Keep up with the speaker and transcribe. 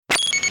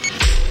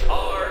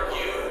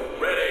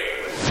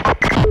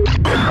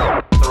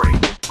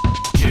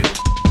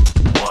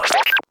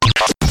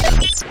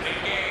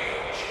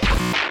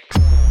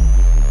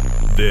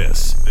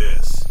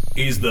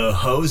is the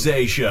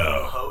Jose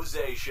Show.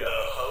 Jose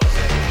Show.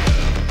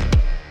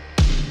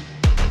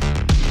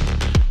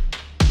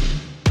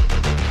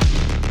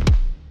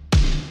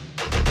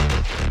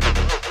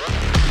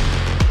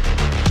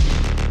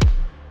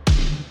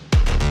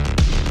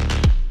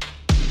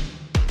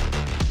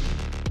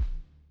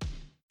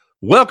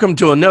 Welcome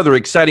to another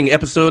exciting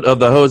episode of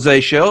the Jose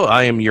Show.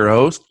 I am your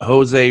host,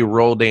 Jose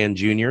Roldan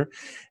Jr.,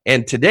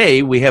 and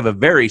today we have a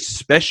very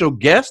special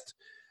guest,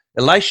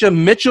 Elysha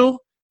Mitchell.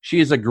 She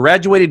is a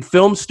graduated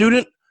film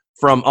student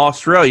from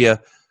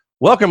Australia.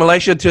 Welcome,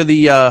 Elysha, to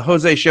the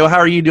Jose Show. How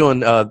are you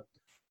doing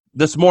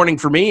this morning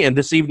for me and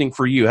this evening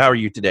for you? How are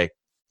you today?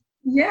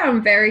 Yeah,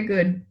 I'm very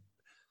good.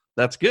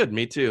 That's good.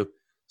 Me too.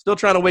 Still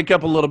trying to wake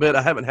up a little bit.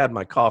 I haven't had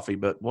my coffee,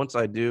 but once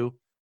I do,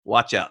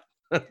 watch out.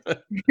 All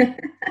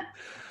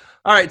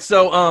right,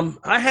 so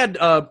I had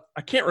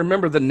I can't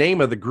remember the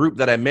name of the group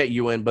that I met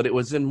you in, but it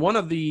was in one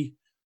of the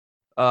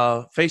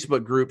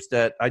Facebook groups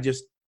that I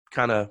just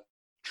kind of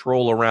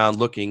troll around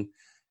looking,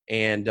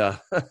 and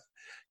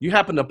you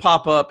happened to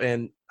pop up,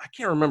 and I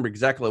can't remember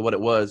exactly what it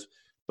was,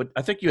 but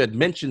I think you had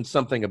mentioned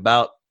something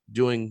about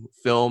doing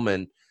film,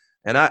 and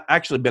I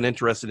actually been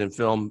interested in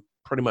film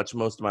pretty much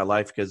most of my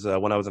life because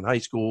when I was in high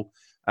school,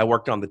 I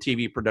worked on the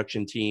TV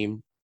production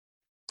team,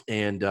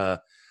 and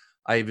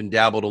I even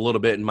dabbled a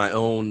little bit in my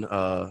own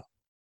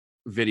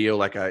video.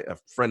 Like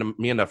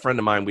me and a friend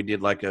of mine, we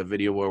did like a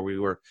video where we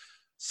were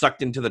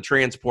sucked into the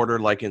transporter,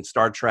 like in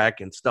Star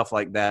Trek and stuff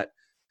like that.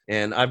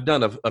 And I've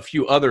done a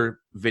few other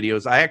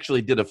videos. I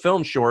actually did a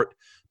film short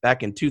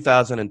back in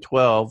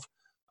 2012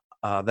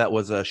 that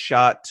was a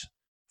shot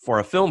for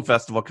a film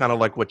festival, kind of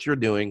like what you're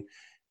doing.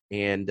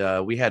 And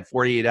we had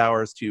 48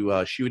 hours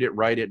to shoot it,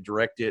 write it,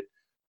 direct it,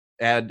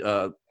 add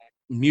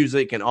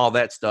music and all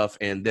that stuff,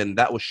 and then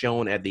that was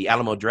shown at the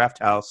Alamo Draft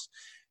House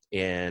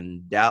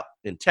in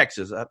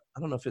Texas. I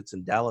don't know if it's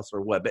in Dallas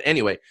or what, but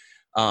anyway,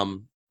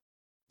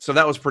 so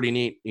that was pretty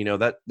neat. You know,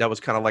 that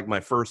was kind of like my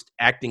first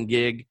acting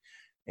gig,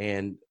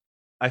 and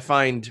I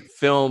find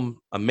film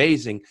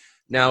amazing.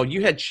 Now,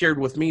 you had shared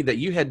with me that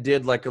you had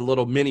did like a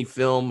little mini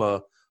film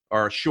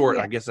or a short,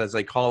 I guess as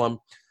they call them,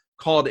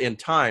 called In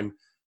Time.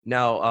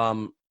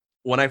 Now,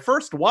 when I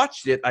first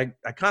watched it, I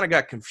kind of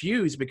got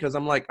confused because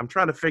I'm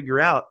trying to figure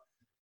out,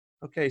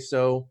 okay,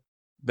 so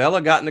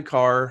Bella got in the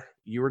car,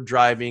 you were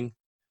driving,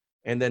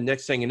 and then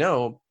next thing you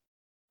know,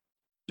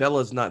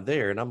 Bella's not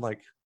there. And I'm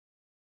like,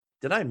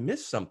 did I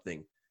miss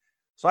something?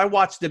 So I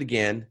watched it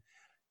again,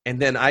 and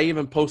then I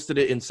even posted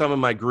it in some of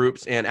my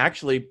groups, and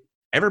actually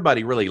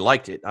everybody really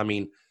liked it. I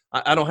mean,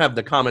 I don't have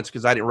the comments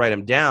because I didn't write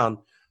them down,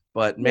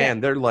 but man,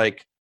 they're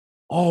like,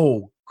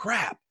 oh,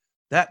 crap,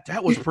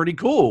 that was pretty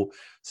cool.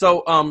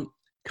 So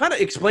kind of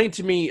explain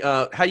to me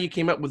how you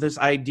came up with this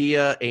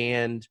idea,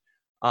 and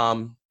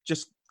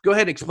just go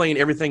ahead and explain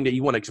everything that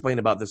you want to explain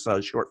about this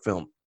short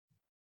film.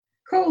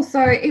 Cool.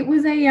 So it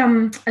was a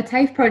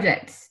TAFE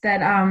project that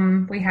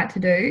we had to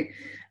do.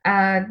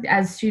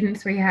 As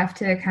students, we have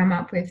to come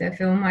up with a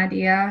film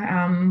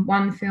idea,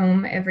 one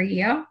film every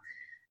year.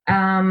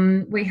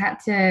 We had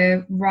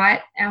to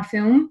write our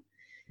film.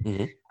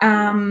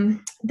 Mm-hmm.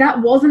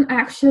 That wasn't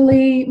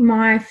actually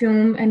my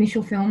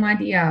initial film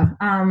idea.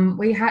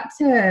 We had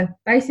to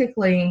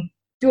basically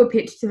do a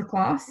pitch to the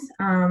class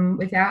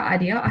with our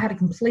idea. I had a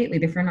completely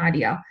different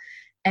idea,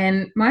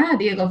 and my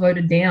idea got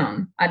voted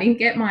down. I didn't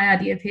get my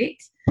idea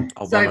picked.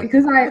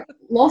 Because I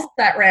lost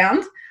that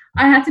round,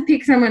 I had to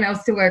pick someone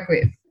else to work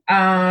with.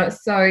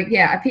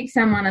 I picked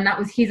someone, and that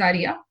was his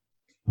idea.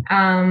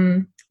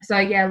 Local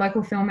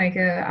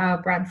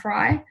filmmaker Brad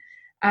Fry.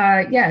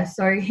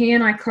 So he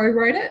and I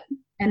co-wrote it,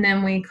 and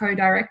then we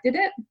co-directed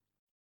it.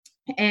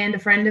 And a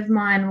friend of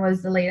mine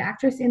was the lead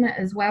actress in it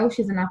as well.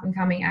 She's an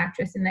up-and-coming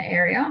actress in the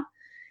area.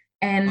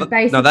 And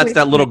basically, now that's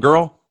that little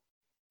girl?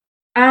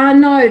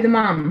 No, the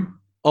mom.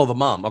 Oh, the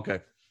mom. Okay.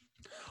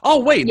 Oh,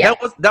 wait,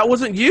 that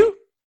wasn't you?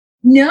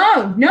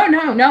 No,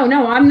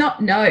 I'm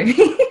not. No.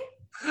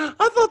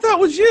 I thought that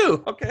was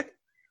you. Okay.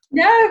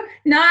 No,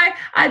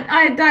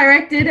 I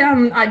directed.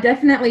 I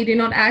definitely do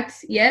not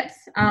act yet.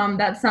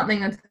 That's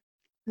something that's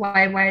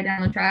way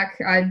down the track.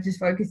 I'm just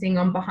focusing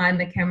on behind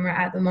the camera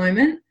at the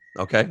moment.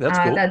 Okay, that's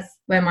cool. That's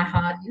where my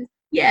heart is.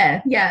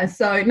 Yeah.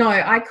 So no,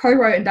 I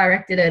co-wrote and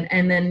directed it,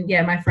 and then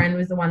my friend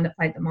was the one that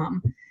played the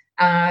mom.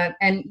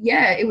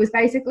 It was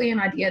basically an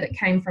idea that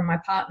came from my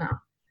partner.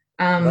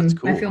 That's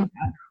cool. My film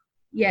partner.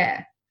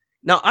 Yeah.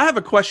 Now I have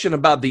a question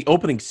about the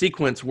opening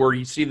sequence where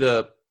you see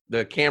the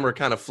camera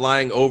kind of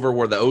flying over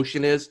where the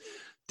ocean is.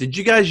 Did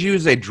you guys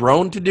use a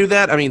drone to do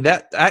that? I mean,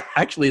 that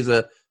actually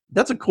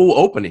that's a cool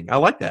opening. I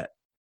like that.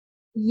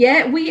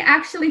 Yeah, we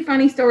actually,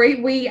 funny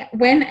story, we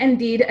went and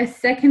did a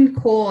second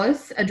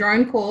course, a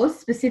drone course,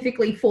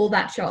 specifically for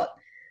that shot.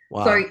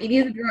 Wow. So it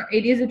is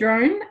a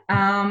drone.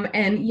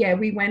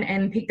 We went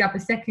and picked up a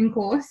second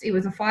course. It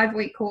was a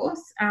 5-week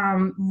course,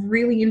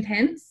 really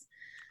intense.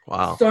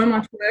 Wow. So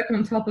much work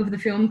on top of the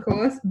film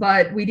course,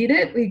 but we did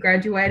it. We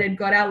graduated,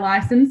 got our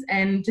license,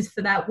 and just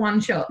for that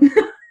one shot.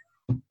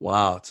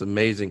 Wow, it's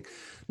amazing.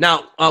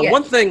 Now,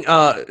 one thing,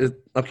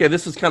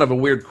 this is kind of a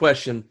weird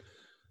question.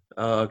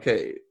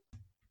 Okay.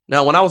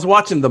 Now, when I was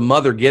watching the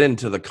mother get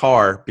into the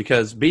car,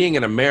 because being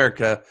in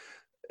America,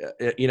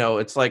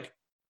 it's like,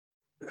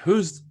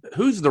 who's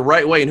the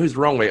right way and who's the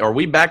wrong way? Are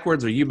we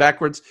backwards? Are you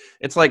backwards?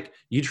 It's like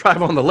you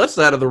drive on the left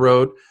side of the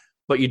road,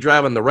 but you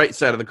drive on the right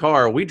side of the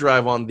car. We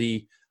drive on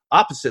the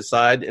opposite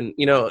side, and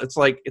it's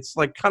like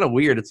kind of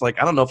weird. It's like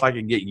I don't know if I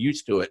could get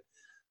used to it.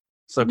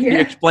 So can you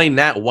explain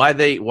that? Why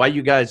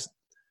you guys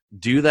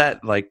do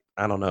that? Like,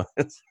 I don't know.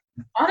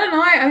 I don't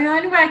know. I mean, the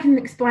only way I can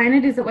explain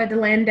it is that we're the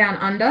land down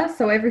under,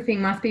 so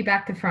everything must be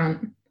back to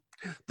front.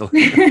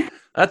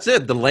 That's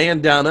it. The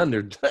land down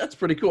under. That's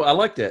pretty cool. I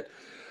like that.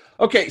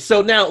 Okay,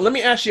 so now let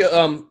me ask you.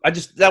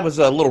 That was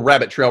a little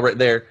rabbit trail right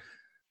there.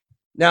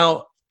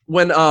 Now,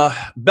 when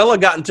Bella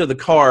got into the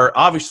car,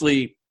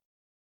 obviously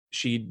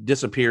she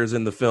disappears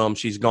in the film.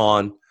 She's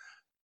gone.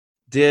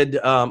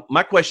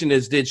 My question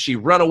is, did she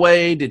run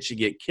away? Did she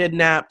get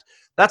kidnapped?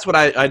 That's what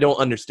I don't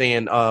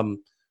understand.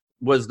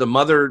 Was the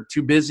mother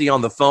too busy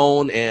on the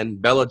phone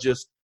and Bella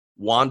just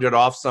wandered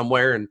off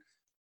somewhere and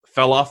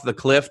fell off the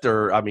cliff?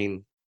 Or, I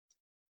mean,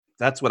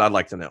 that's what I'd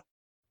like to know.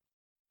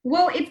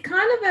 Well, it's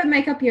kind of a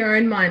make up your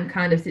own mind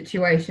kind of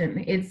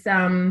situation. It's,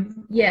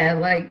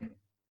 like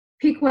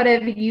pick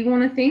whatever you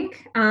want to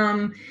think.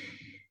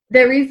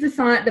 There is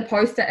the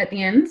poster at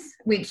the end,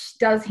 which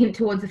does hint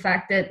towards the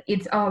fact that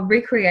it's a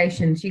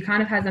recreation. She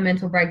kind of has a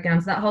mental breakdown.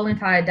 So that whole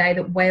entire day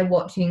that we're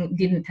watching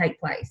didn't take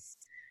place.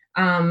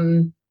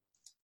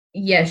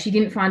 She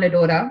didn't find her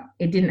daughter.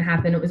 It didn't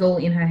happen. It was all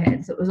in her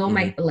head. So it was all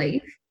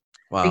make-believe.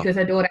 Wow. Because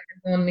her daughter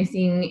had gone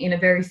missing in a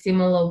very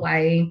similar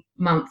way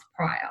months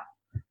prior.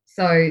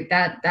 So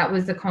that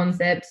was the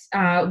concept.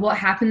 What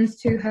happens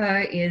to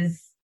her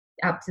is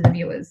up to the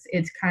viewers.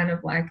 It's kind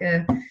of like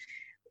a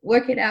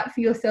work it out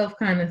for yourself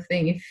kind of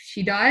thing. If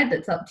she died,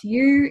 that's up to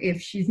you.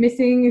 If she's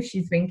missing, if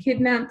she's been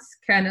kidnapped,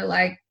 kind of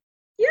like,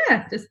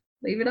 just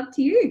leave it up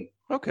to you.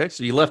 Okay,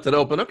 so you left it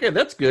open. Okay,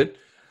 that's good.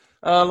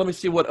 Let me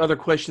see what other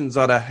questions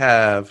I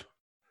have.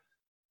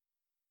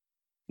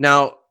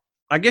 Now,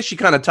 I guess you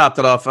kind of topped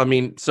it off. I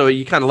mean, so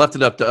you kind of left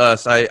it up to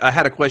us. I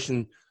had a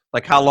question,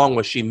 like how long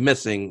was she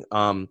missing?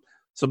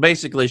 So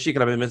basically, she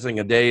could have been missing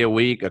a day, a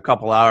week, a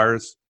couple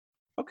hours.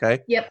 Okay.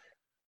 Yep.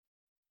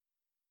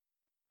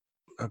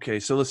 Okay,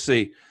 so let's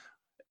see.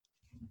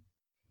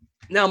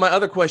 Now, my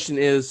other question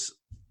is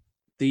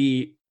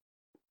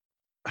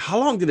how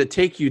long did it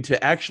take you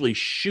to actually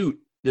shoot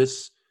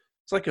this?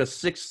 It's like a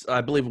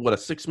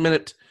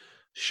 6-minute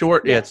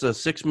short. Yeah, it's a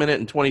 6 minute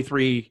and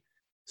 23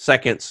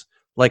 seconds.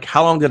 Like,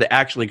 how long did it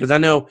actually? Because I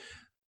know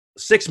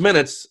 6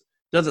 minutes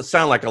doesn't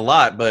sound like a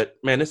lot, but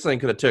man, this thing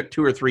could have took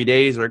 2 or 3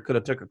 days, or it could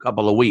have took a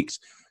couple of weeks.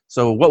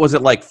 So, what was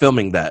it like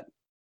filming that?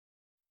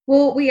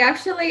 Well, we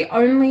actually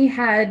only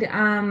had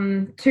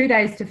 2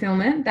 days to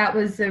film it. That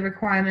was the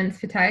requirements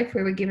for TAFE.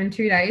 We were given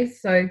 2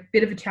 days, so a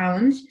bit of a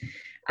challenge.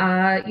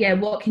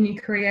 What can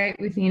you create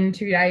within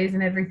 2 days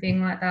and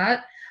everything like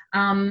that?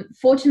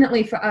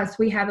 Fortunately for us,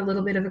 we have a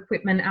little bit of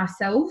equipment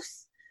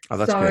ourselves. Oh,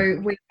 that's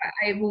good. We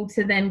were able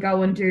to then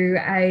go and do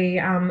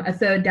a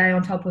third day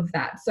on top of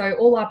that. So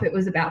all up, it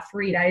was about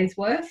 3 days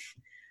worth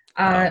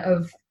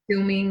of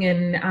filming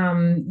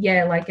and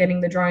getting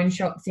the drone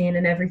shots in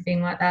and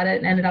everything like that.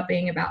 It ended up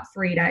being about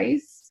 3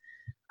 days.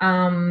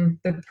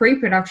 The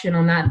pre-production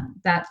on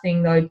that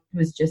thing though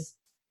was just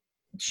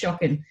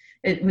shocking.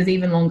 It was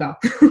even longer.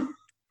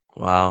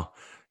 Wow.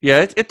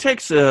 Yeah, it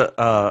takes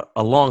a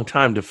long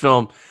time to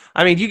film.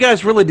 I mean, you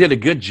guys really did a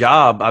good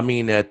job. I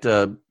mean, at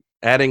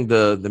adding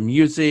the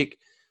music,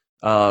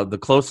 the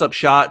close-up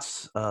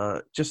shots,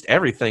 just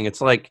everything.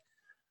 It's like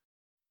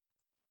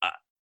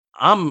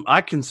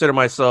I consider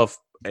myself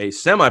a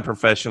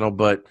semi-professional,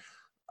 but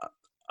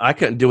I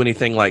couldn't do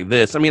anything like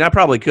this. I mean, I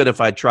probably could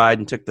if I tried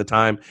and took the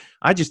time.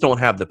 I just don't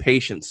have the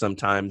patience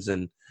sometimes,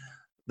 and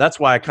that's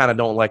why I kind of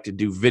don't like to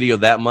do video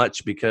that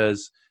much,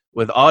 because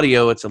with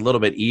audio, it's a little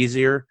bit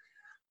easier.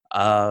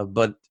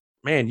 But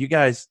man, you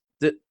guys,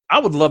 I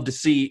would love to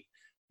see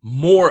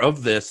more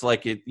of this.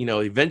 Like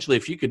eventually,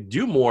 if you could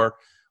do more,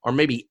 or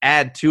maybe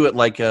add to it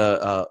like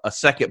a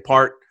second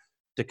part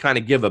to kind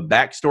of give a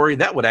backstory,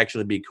 that would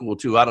actually be cool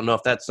too. I don't know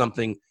if that's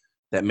something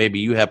that maybe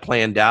you have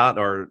planned out,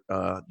 or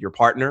your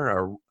partner,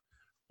 or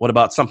what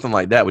about something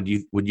like that? Would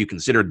you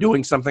consider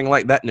doing something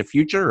like that in the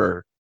future,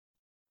 or?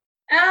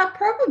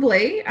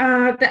 Probably.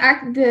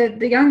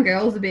 The young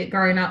girl's a bit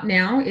grown up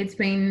now. It's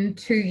been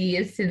 2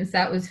 years since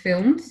that was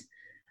filmed.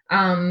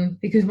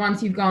 Because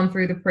once you've gone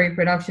through the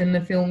pre-production,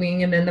 the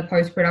filming, and then the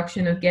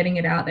post-production of getting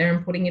it out there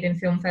and putting it in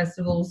film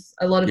festivals,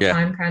 a lot of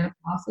time kind of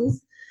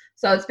passes.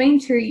 So it's been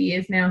 2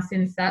 years now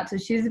since that. So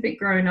she's a bit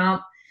grown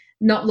up,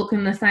 not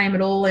looking the same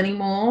at all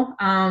anymore.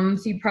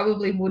 So you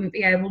probably wouldn't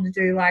be able to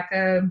do like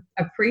a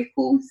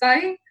prequel,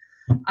 say.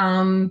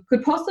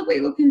 Could possibly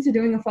look into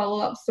doing a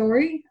follow-up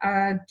story.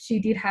 She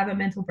did have a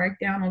mental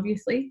breakdown,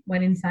 obviously,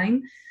 went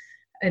insane.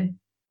 I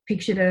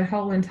pictured a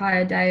whole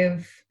entire day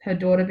of her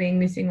daughter being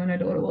missing when her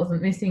daughter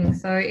wasn't missing.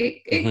 So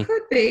it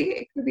could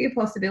be a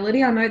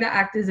possibility. I know that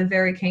actors are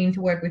very keen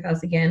to work with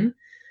us again.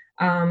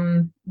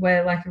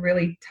 We're like a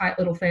really tight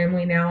little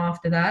family now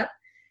after that.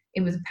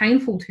 It was a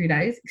painful 2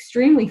 days,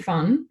 extremely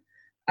fun.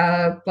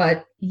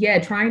 But yeah,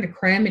 trying to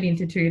cram it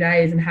into 2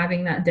 days and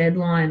having that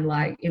deadline,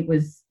 like it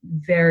was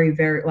very,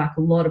 very, like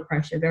a lot of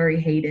pressure, very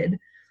heated.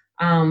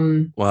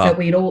 But Wow.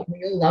 we all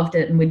loved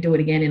it and we'd do it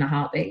again in a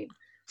heartbeat.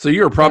 So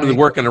you were probably So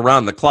working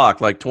around the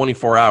clock, like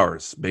 24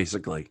 hours,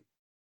 basically.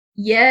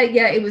 yeah,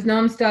 it was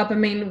nonstop. I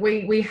mean,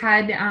 we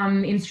had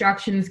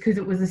instructions because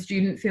it was a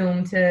student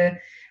film to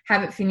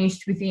have it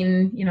finished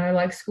within,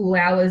 like school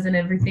hours and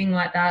everything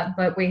like that.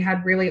 But we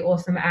had really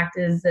awesome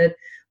actors that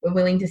were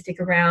willing to stick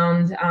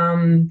around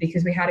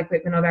because we had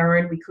equipment of our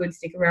own. We could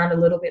stick around a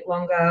little bit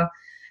longer.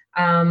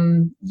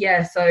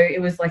 So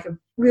it was like a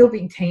real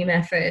big team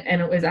effort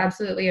and it was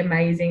absolutely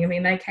amazing. I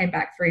mean, they came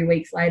back 3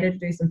 weeks later to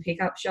do some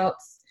pickup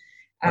shots.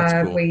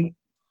 That's cool. We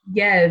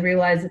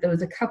realized that there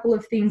was a couple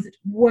of things that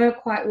weren't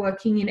quite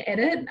working in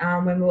edit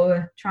when we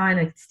were trying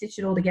to stitch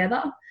it all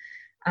together.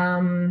 So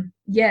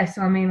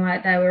I mean,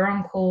 like they were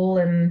on call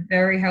and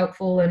very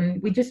helpful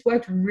and we just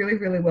worked really,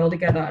 really well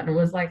together and it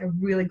was like a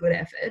really good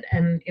effort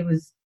and it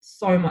was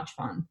so much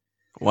fun.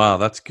 Wow,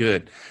 that's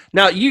good.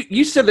 Now,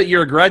 you said that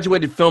you're a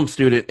graduated film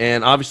student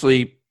and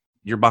obviously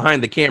you're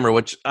behind the camera,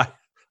 which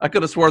I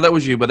could have swore that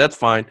was you, but that's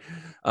fine.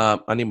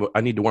 I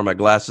need to wear my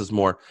glasses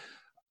more.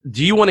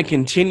 Do you want to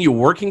continue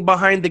working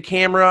behind the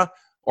camera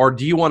or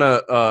do you want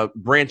to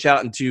branch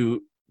out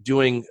into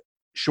doing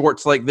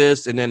shorts like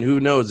this and then who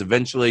knows,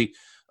 eventually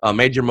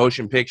major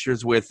motion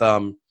pictures with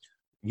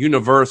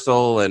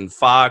Universal and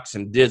Fox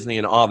and Disney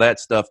and all that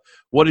stuff?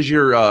 What is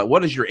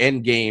your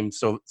end game,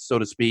 so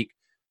to speak,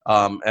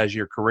 as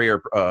your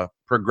career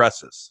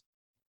progresses?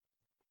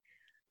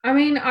 I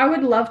mean, I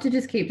would love to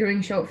just keep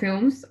doing short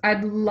films.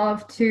 I'd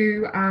love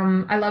to.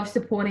 I love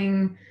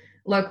supporting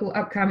local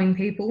upcoming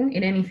people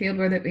in any field,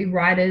 whether it be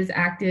writers,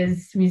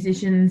 actors,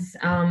 musicians.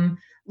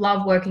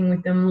 Love working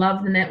with them.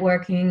 Love the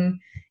networking.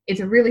 It's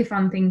a really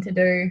fun thing to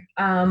do.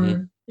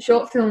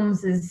 Short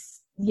films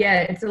is,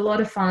 it's a lot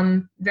of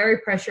fun. Very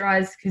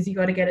pressurized because you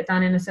got to get it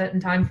done in a certain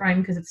time frame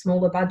because it's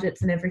smaller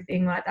budgets and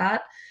everything like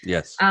that.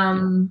 Yes.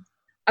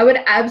 I would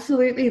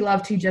absolutely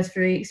love to, just for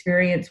the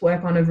experience,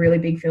 work on a really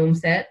big film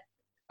set.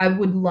 I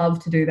would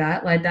love to do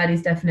that. Like that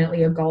is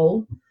definitely a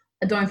goal.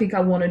 I don't think I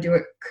want to do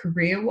it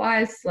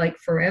career-wise, like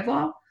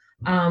forever.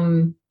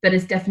 But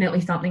it's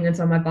definitely something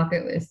that's on my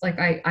bucket list. Like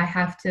I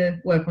have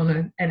to work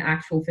on an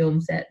actual film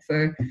set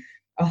for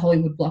a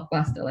Hollywood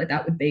blockbuster. Like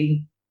that would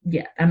be,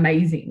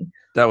 amazing.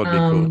 That would be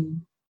cool.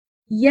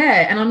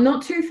 And I'm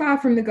not too far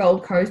from the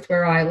Gold Coast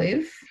where I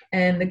live.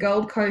 And the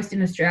Gold Coast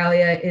in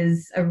Australia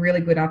is a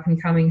really good up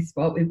and coming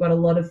spot. We've got a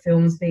lot of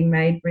films being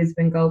made,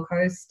 Brisbane, Gold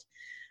Coast.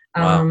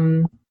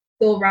 Wow.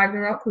 Thor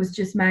Ragnarok was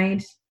just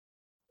made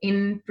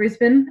in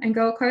Brisbane and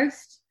Gold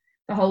Coast.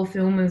 The whole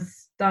film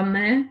is done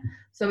there.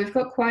 So we've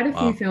got quite a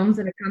few films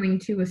that are coming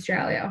to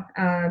Australia.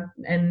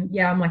 And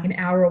I'm like an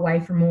hour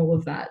away from all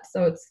of that.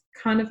 So it's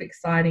kind of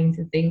exciting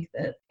to think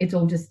that it's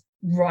all just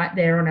right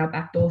there on our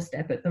back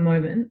doorstep at the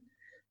moment.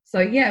 So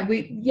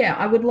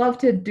I would love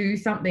to do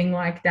something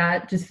like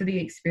that just for the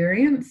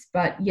experience.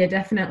 But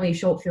definitely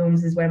short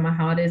films is where my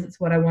heart is.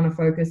 It's what I want to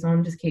focus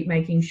on. Just keep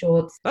making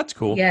shorts. That's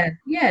cool.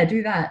 Yeah,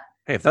 do that.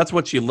 Hey, if that's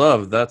what you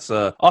love, that's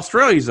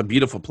Australia is a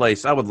beautiful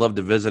place. I would love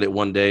to visit it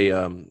one day.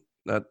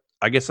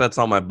 I guess that's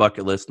on my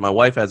bucket list. My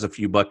wife has a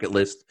few bucket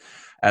lists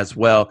as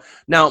well.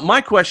 Now, my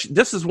question,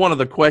 this is one of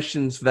the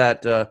questions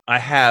that I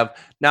have.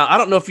 Now, I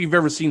don't know if you've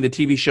ever seen the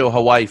TV show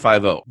Hawaii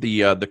Five-0,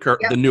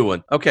 the new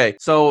one. Okay,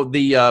 so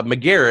the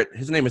McGarrett,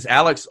 his name is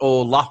Alex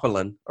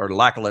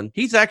Lachlan.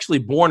 He's actually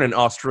born in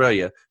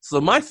Australia.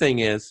 So my thing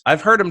is,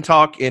 I've heard him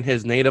talk in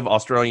his native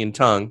Australian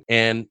tongue,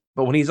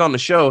 but when he's on the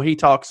show, he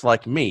talks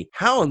like me.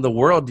 How in the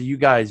world do you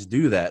guys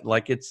do that?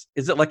 Like, is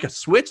it like a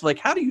switch? Like,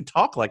 how do you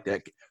talk like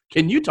that?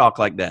 Can you talk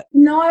like that?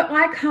 No,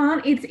 I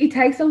can't. It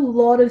takes a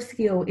lot of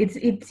skill.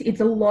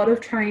 It's a lot of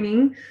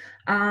training.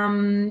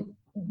 One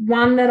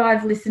that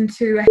I've listened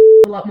to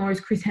a lot more is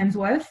Chris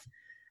Hemsworth.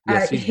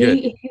 Yes, he's good.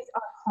 He's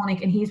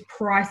iconic and he's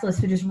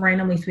priceless for just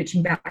randomly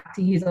switching back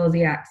to his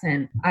Aussie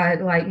accent.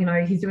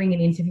 He's doing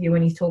an interview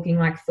and he's talking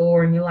like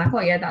Thor and you're like,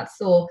 oh yeah, that's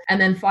Thor. And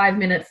then 5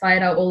 minutes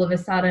later, all of a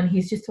sudden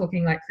he's just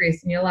talking like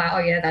Chris and you're like, oh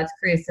yeah, that's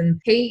Chris. And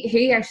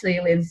he actually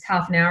lives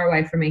half an hour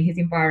away from me. He's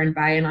in Byron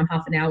Bay and I'm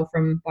half an hour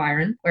from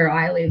Byron where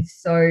I live.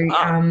 So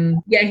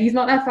he's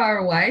not that far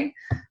away.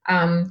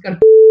 Got a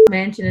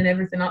mansion and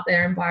everything up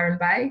there in Byron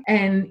Bay.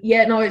 And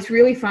it's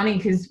really funny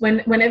because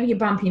whenever you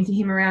bump into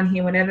him around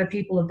here, whenever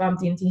people have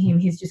bumped into him,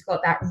 he's just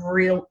got that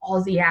real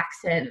Aussie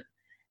accent.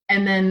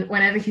 And then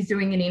whenever he's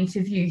doing an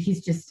interview,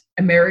 he's just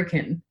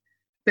American.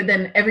 But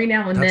then every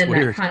now and then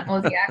that kind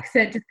of Aussie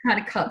accent just kind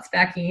of cuts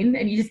back in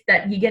and you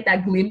get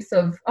that glimpse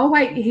of, oh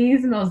wait, he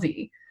is an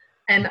Aussie.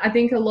 And I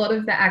think a lot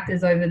of the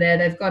actors over there,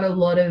 they've got a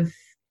lot of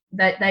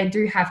that, they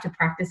do have to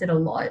practice it a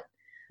lot.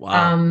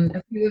 Wow.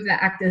 A few of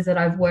the actors that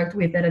I've worked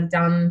with that have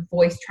done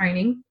voice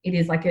training, it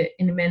is like an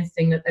immense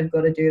thing that they've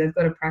got to do. They've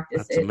got to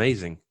practice it. That's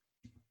amazing.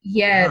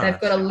 Yeah, gosh.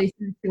 They've got to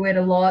listen to it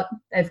a lot.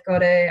 They've got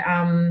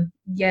to,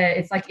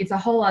 it's a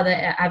whole other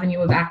avenue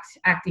of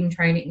acting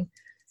training.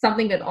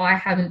 Something that I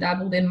haven't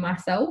dabbled in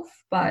myself,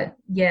 but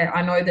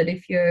I know that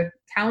if you're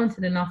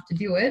talented enough to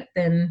do it,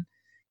 then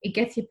it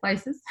gets you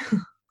places.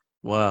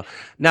 Wow.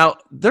 Now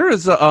there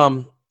is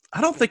a I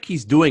don't think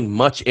he's doing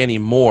much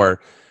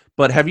anymore,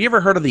 but have you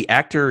ever heard of the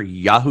actor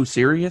Yahoo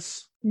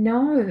Serious?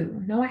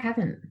 No, I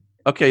haven't.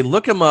 Okay,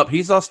 look him up.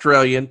 He's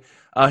Australian.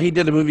 He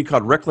did a movie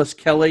called Reckless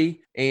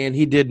Kelly, and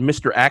he did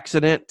Mr.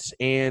 Accident,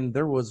 and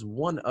there was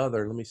one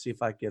other. Let me see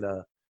if I could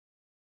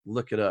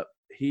look it up.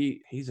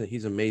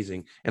 He's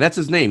amazing, and that's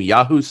his name,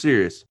 Yahoo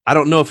Serious. I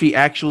don't know if he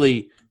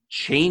actually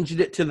changed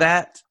it to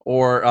that,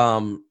 or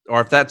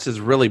if that's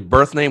his really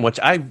birth name, which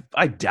I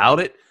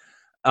doubt it.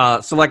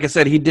 So like I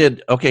said, he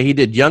did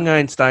Young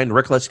Einstein,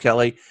 Reckless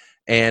Kelly,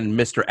 and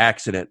Mr.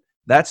 Accident.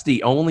 That's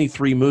the only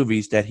 3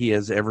 movies that he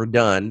has ever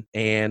done,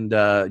 and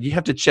you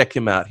have to check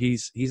him out.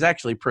 He's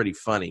actually pretty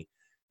funny.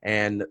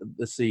 And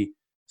let's see.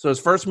 So his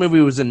first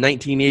movie was in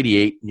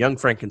 1988, Young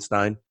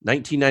Frankenstein,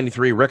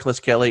 1993, Reckless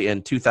Kelly,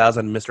 and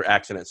 2000, Mr.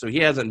 Accident. So he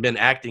hasn't been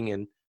acting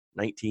in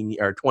 19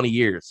 or 20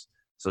 years.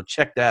 So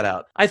check that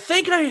out. I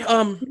think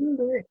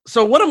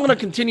so what I'm going to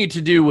continue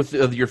to do with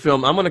your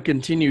film, I'm going to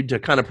continue to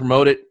kind of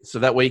promote it so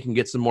that way you can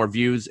get some more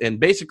views. And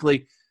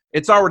basically,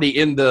 it's already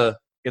in the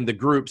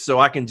group, so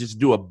I can just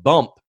do a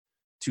bump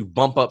to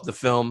bump up the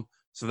film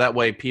so that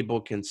way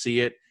people can see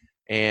it.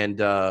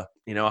 And I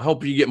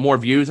hope you get more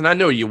views, and I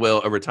know you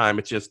will over time.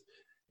 It's just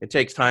it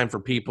takes time for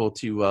people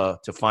to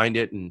find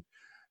it,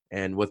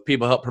 and with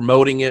people help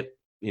promoting it,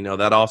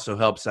 that also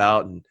helps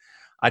out. And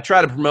I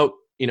try to promote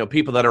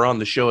people that are on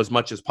the show as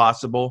much as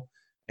possible,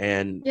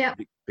 and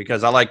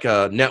because I like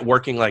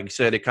networking. Like you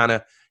said, it kind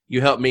of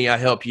you help me, I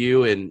help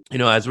you, and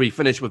as we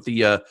finish with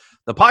the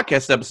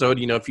podcast episode,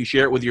 if you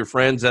share it with your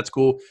friends, that's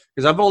cool.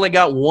 Because I've only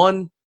got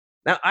one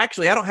now.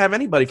 Actually, I don't have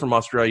anybody from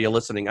Australia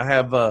listening. I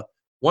have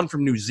one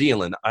from New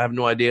Zealand. I have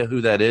no idea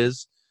who that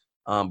is,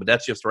 but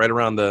that's just right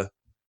around the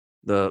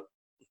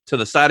to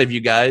the side of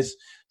you guys.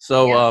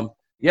 So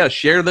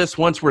share this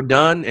once we're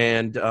done.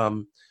 And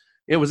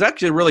it was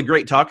actually really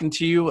great talking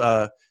to you.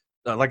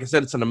 Like I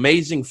said, it's an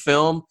amazing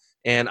film,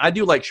 and I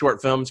do like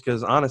short films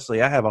because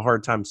honestly, I have a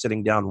hard time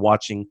sitting down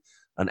watching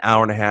an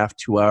hour and a half,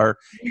 2 hour,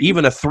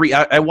 even a 3.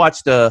 I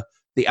watched The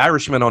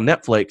Irishman on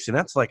Netflix, and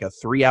that's like a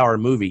 3-hour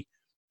movie.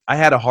 I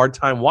had a hard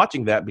time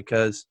watching that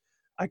because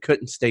I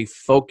couldn't stay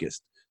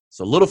focused.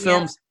 So little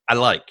films I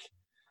like.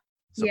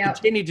 So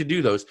continue to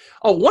do those.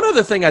 Oh, one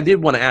other thing I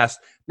did want to ask.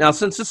 Now,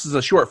 since this is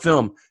a short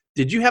film,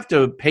 did you have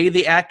to pay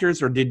the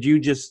actors, or did you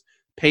just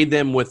pay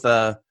them with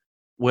the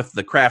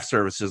craft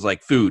services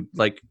like food?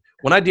 Like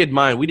when I did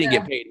mine, we didn't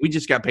get paid. We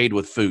just got paid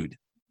with food.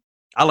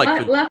 I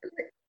like food.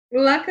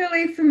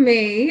 Luckily for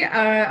me,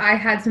 I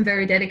had some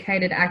very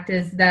dedicated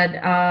actors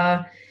that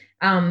are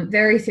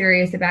very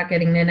serious about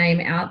getting their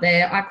name out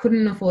there. I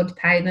couldn't afford to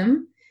pay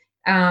them.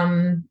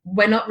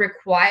 We're not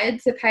required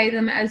to pay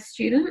them as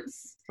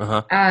students.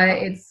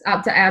 It's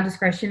up to our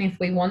discretion if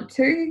we want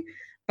to.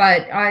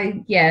 But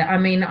I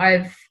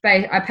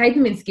paid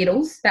them in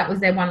Skittles. That was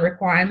their one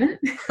requirement.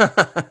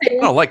 I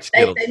don't like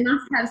Skittles. They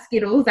must have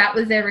Skittles. That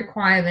was their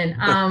requirement.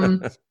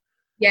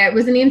 It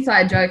was an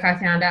inside joke. I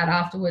found out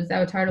afterwards. They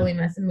were totally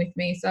messing with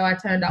me. So I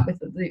turned up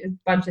with a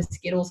bunch of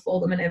Skittles for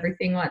them and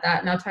everything like that.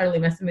 And they were totally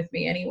messing with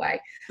me anyway.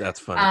 That's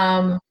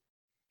funny.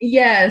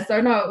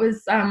 So no, it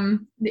was,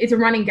 it's a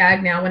running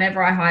gag now.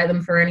 Whenever I hire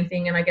them for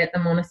anything and I get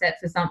them on a set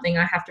for something,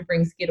 I have to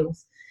bring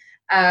Skittles.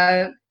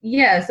 So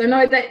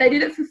no, they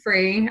did it for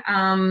free.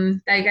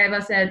 They gave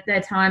us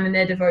their time and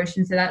their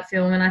devotion to that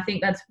film. And I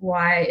think that's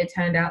why it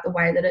turned out the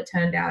way that it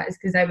turned out, is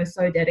because they were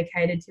so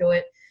dedicated to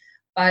it.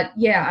 But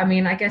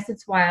I guess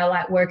it's why I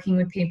like working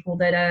with people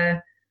that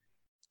are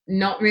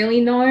not really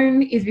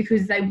known, is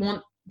because they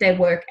want their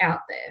work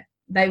out there.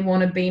 They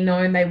want to be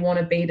known. They want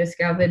to be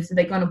discovered. So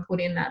they're going to put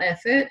in that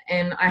effort.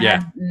 And I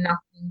had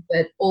nothing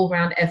but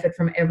all-round effort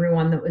from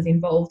everyone that was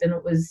involved. And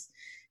it was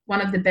one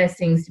of the best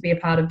things to be a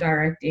part of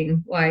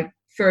directing. Like,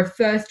 for a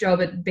first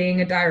job at being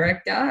a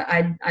director,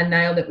 I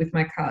nailed it with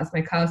my cast.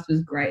 My cast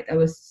was great. They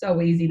were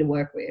so easy to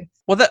work with.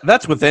 Well,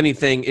 that's with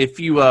anything. If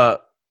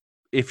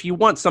you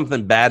want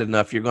something bad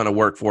enough, you're going to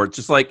work for it.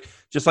 Just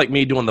like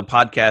me doing the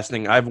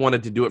podcasting, I've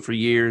wanted to do it for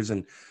years,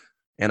 and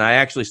I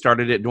actually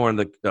started it during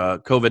the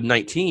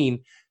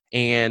COVID-19,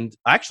 and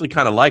I actually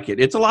kind of like it.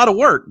 It's a lot of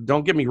work.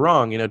 Don't get me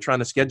wrong. Trying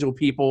to schedule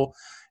people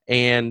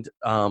and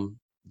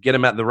get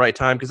them at the right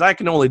time, because I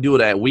can only do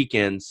it at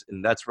weekends,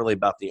 and that's really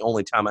about the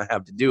only time I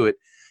have to do it.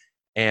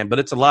 But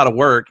it's a lot of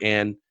work,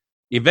 and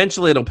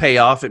eventually it'll pay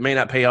off. It may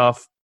not pay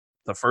off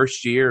the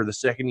first year or the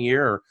second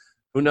year, or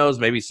who knows,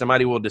 maybe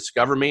somebody will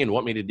discover me and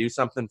want me to do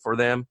something for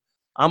them.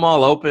 I'm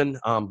all open.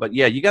 But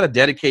yeah, you got to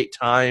dedicate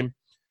time.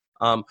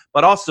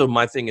 But also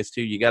my thing is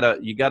too, you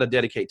gotta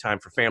dedicate time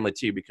for family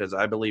too, because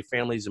I believe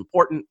family is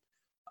important.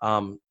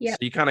 So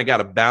you kind of got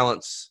to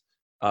balance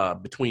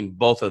between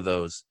both of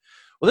those.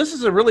 Well, this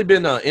has really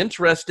been an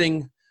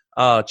interesting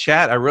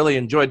chat. I really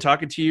enjoyed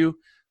talking to you.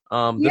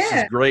 This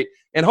is great.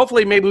 And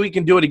hopefully maybe we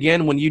can do it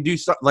again when you do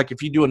like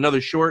if you do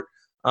another short,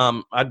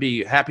 I'd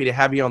be happy to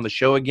have you on the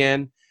show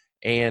again.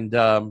 And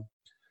so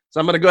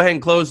I'm going to go ahead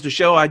and close the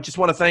show. I just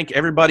want to thank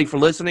everybody for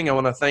listening. I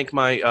want to thank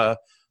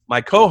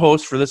my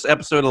co-host for this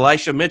episode,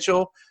 Elysha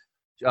Mitchell.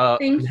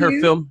 Thank her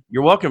you. film.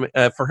 You're welcome.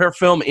 For her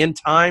film In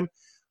Time,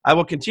 I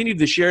will continue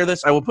to share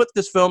this. I will put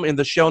this film in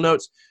the show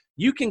notes.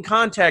 You can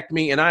contact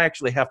me, and I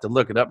actually have to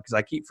look it up because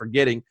I keep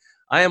forgetting.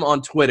 I am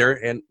on Twitter,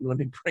 and let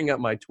me bring up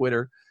my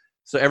Twitter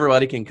so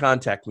everybody can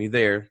contact me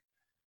there.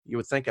 You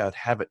would think I'd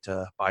have it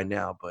by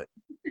now, but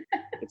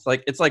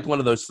it's like one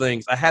of those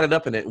things. I had it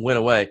up and it went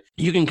away.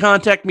 You can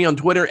contact me on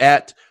Twitter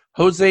at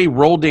Jose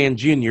Roldan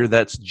Jr.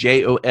 That's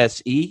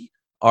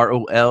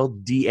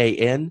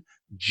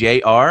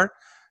JoseRoldanJr.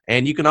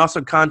 And you can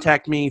also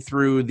contact me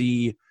through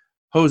the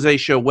Jose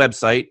Show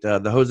website,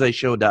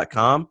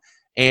 thejoseshow.com.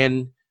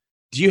 And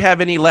do you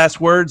have any last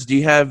words? Do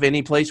you have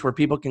any place where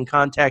people can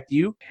contact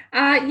you?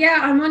 Yeah,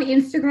 I'm on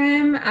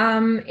Instagram.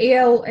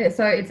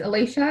 So it's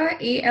Elysha,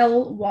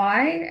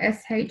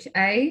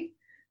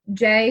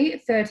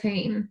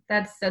 ELYSHAJ13.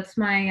 That's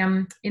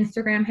my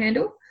Instagram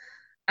handle.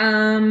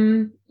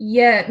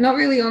 Yeah, not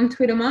really on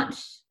Twitter much.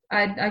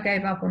 I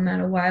gave up on that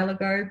a while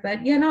ago,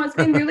 but yeah, no, it's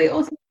been really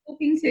awesome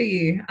talking to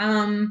you.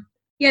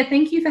 Yeah,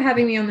 thank you for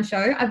having me on the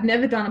show. I've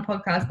never done a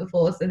podcast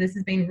before, so this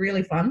has been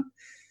really fun.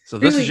 So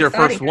this really is your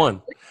exciting. first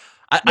one.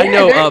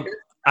 Yeah,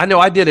 I know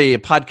I did a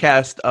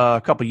podcast a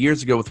couple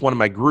years ago with one of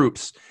my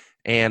groups,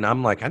 and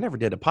I'm like, I never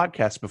did a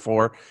podcast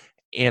before,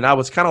 and I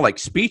was kind of like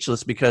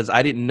speechless because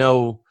I didn't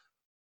know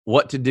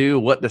what to do,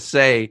 what to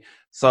say.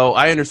 So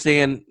I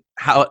understand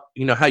how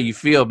you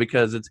feel,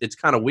 because it's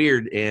kind of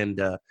weird.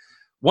 And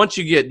once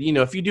you get,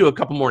 if you do a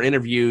couple more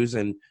interviews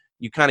and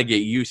you kind of get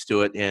used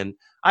to it, and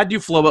I do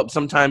flow up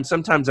sometimes.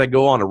 Sometimes I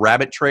go on a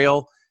rabbit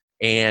trail,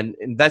 and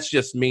that's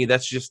just me.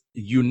 That's just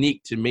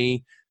unique to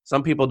me.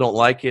 Some people don't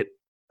like it.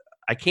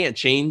 I can't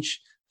change.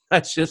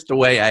 That's just the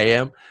way I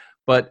am.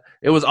 But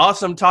it was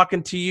awesome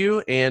talking to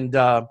you, and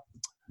because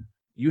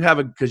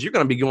you're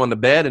going to be going to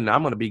bed, and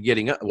I'm going to be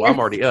getting up. Well, I'm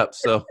already up.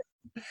 So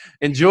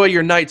enjoy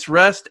your night's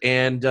rest,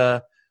 and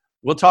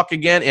we'll talk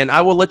again. And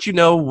I will let you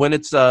know when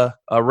it's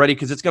ready,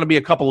 because it's going to be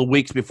a couple of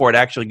weeks before it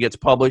actually gets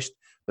published.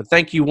 But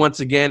thank you once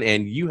again,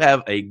 and you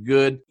have a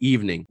good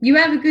evening. You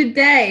have a good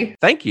day.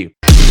 Thank you.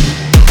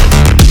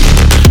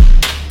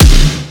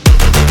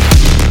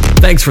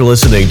 Thanks for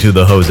listening to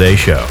The Jose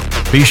Show.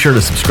 Be sure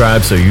to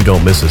subscribe so you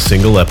don't miss a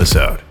single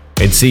episode.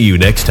 And see you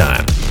next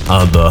time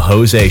on The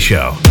Jose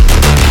Show.